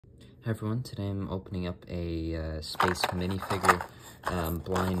Hi everyone, today I'm opening up a space minifigure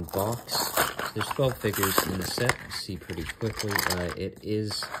blind box. So there's 12 figures in the set, you'll see pretty quickly. It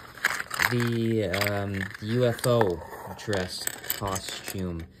is the UFO dress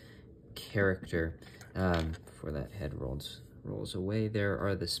costume character. Before that head rolls away, there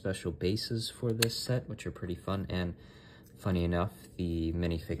are the special bases for this set, which are pretty fun, and funny enough, the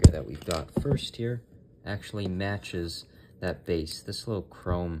minifigure that we've got first here actually matches that base. This little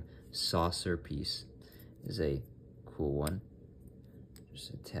chrome saucer piece is a cool one.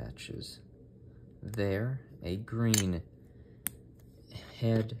 Just attaches there, a green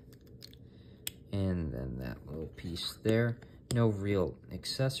head, and then that little piece there. No real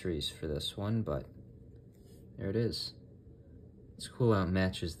accessories for this one, but there it is. It's cool how it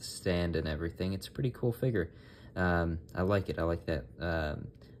matches the stand and everything. It's a pretty cool figure. I like it. I like that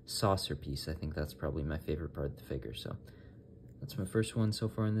saucer piece. I think that's probably my favorite part of the figure, so that's my first one so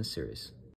far in this series.